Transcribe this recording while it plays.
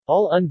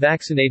All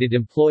unvaccinated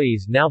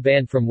employees now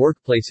banned from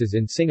workplaces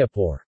in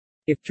Singapore.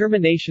 If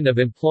termination of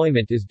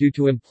employment is due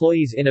to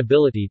employees'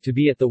 inability to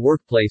be at the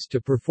workplace to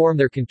perform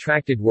their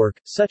contracted work,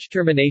 such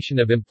termination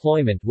of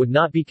employment would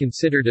not be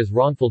considered as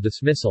wrongful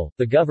dismissal,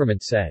 the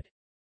government said.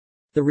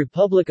 The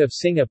Republic of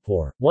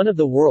Singapore, one of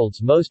the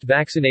world's most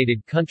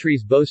vaccinated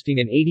countries boasting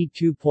an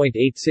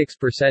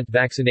 82.86%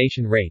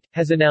 vaccination rate,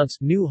 has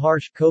announced new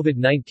harsh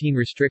COVID-19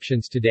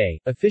 restrictions today,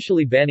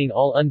 officially banning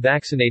all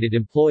unvaccinated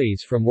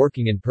employees from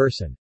working in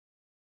person.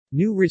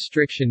 New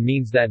restriction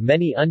means that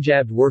many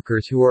unjabbed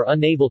workers who are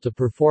unable to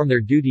perform their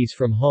duties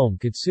from home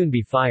could soon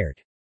be fired.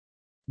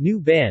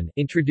 New ban,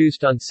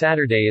 introduced on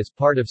Saturday as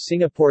part of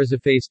Singapore's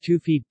Phase 2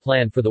 Feed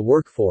plan for the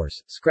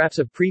workforce, scraps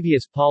a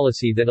previous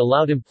policy that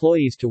allowed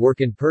employees to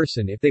work in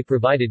person if they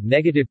provided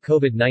negative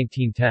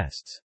COVID-19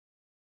 tests.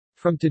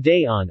 From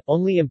today on,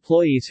 only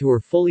employees who are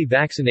fully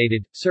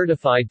vaccinated,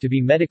 certified to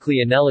be medically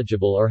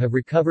ineligible or have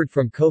recovered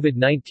from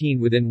COVID-19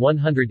 within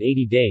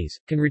 180 days,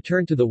 can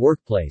return to the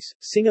workplace,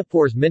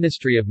 Singapore's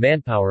Ministry of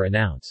Manpower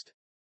announced.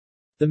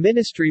 The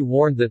ministry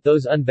warned that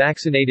those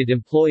unvaccinated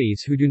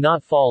employees who do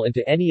not fall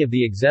into any of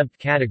the exempt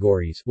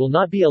categories will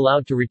not be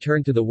allowed to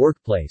return to the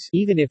workplace,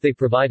 even if they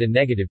provide a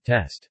negative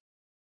test.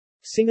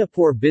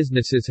 Singapore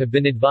businesses have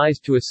been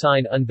advised to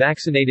assign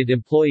unvaccinated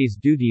employees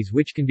duties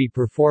which can be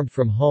performed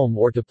from home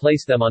or to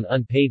place them on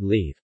unpaid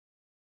leave.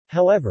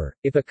 However,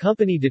 if a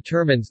company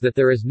determines that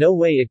there is no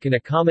way it can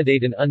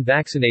accommodate an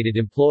unvaccinated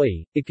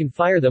employee, it can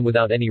fire them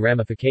without any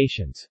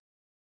ramifications.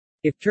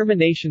 If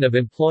termination of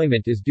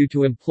employment is due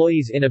to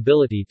employees'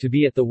 inability to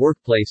be at the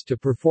workplace to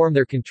perform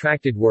their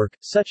contracted work,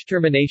 such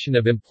termination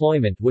of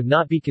employment would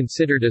not be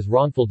considered as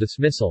wrongful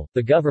dismissal,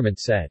 the government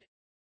said.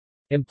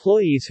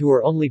 Employees who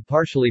are only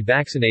partially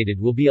vaccinated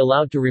will be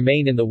allowed to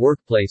remain in the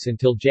workplace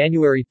until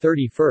January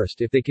 31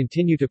 if they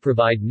continue to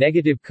provide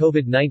negative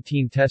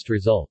COVID-19 test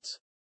results.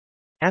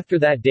 After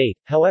that date,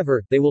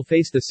 however, they will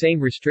face the same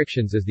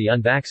restrictions as the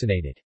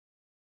unvaccinated.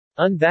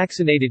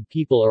 Unvaccinated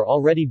people are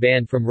already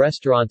banned from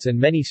restaurants and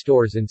many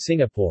stores in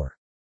Singapore.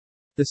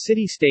 The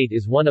city-state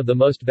is one of the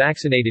most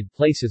vaccinated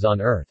places on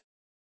earth.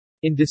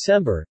 In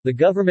December, the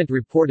government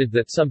reported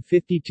that some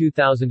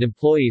 52,000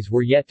 employees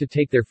were yet to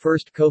take their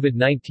first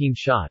COVID-19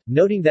 shot,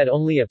 noting that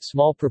only a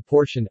small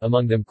proportion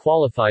among them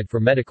qualified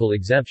for medical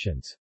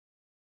exemptions.